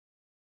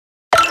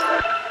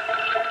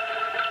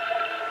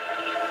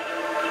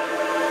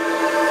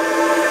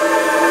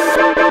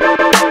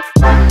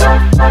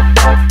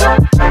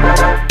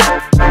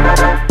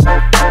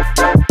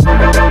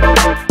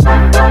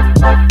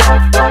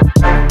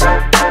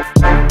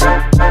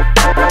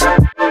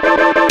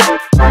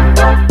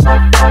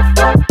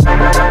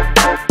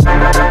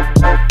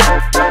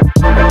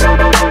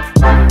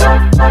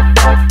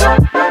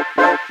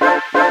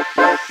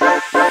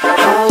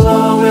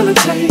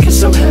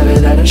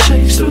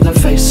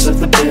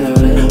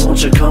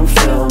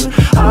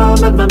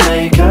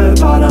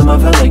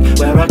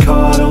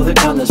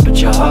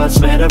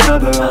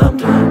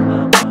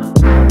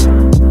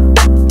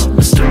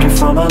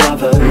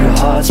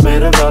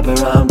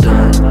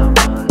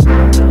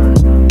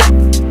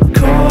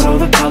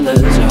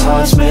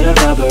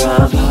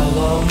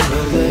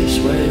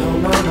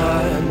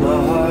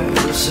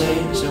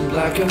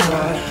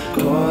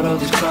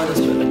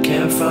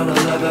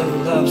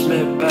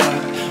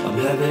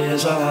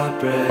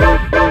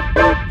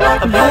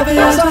I'm heavy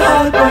as a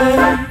heartbreak.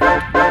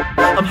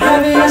 I'm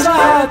heavy as a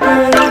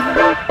heartbreak.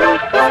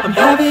 I'm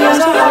heavy as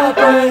a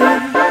heartbreak.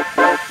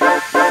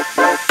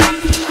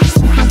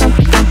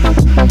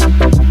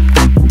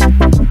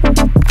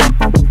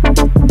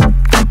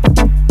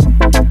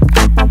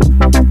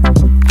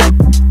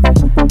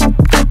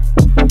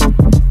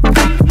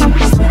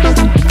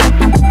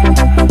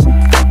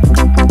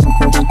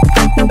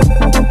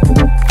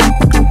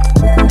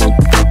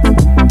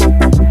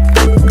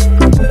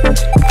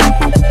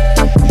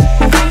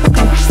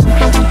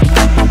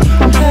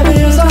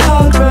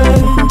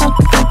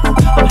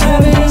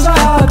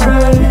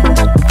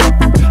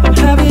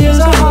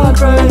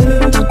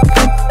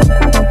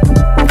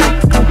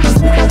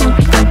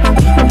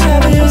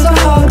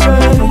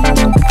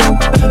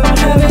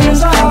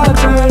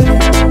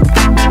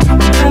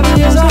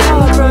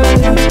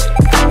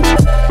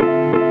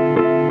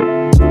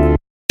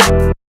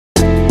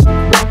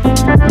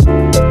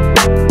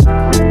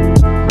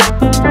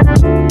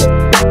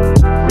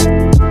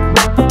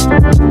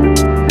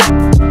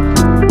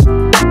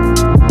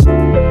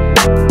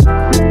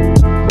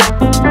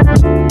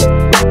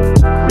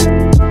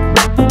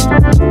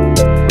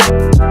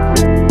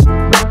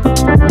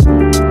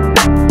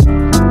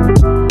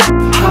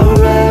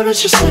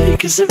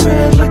 Is it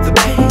red like the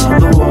paint on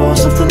the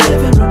walls of the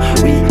living room?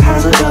 We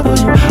has a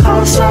W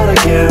outside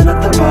again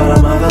at the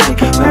bottom of a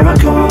lake where I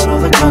caught all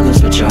the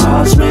colors, but your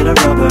heart's made of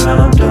rubber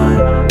and I'm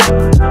done.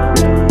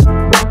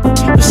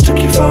 Mistook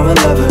you for a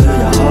lover,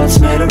 your heart's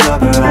made of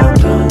rubber and I'm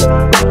done.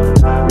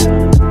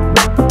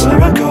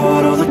 Where I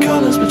caught all the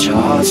colors, but your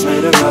heart's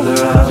made of rubber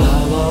and I'm done.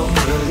 How long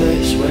will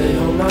this weigh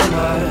on my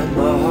mind?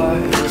 My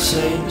heart it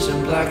sings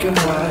in black and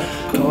white.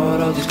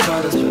 Caught all these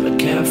colors, but I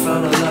can't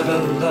find a lover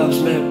who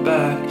loves me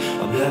back.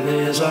 I'm heavy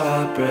as a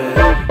heartbreak.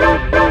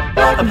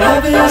 I'm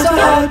heavy as a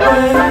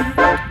heartbreak.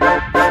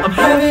 I'm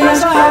heavy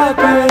as a heartbreak.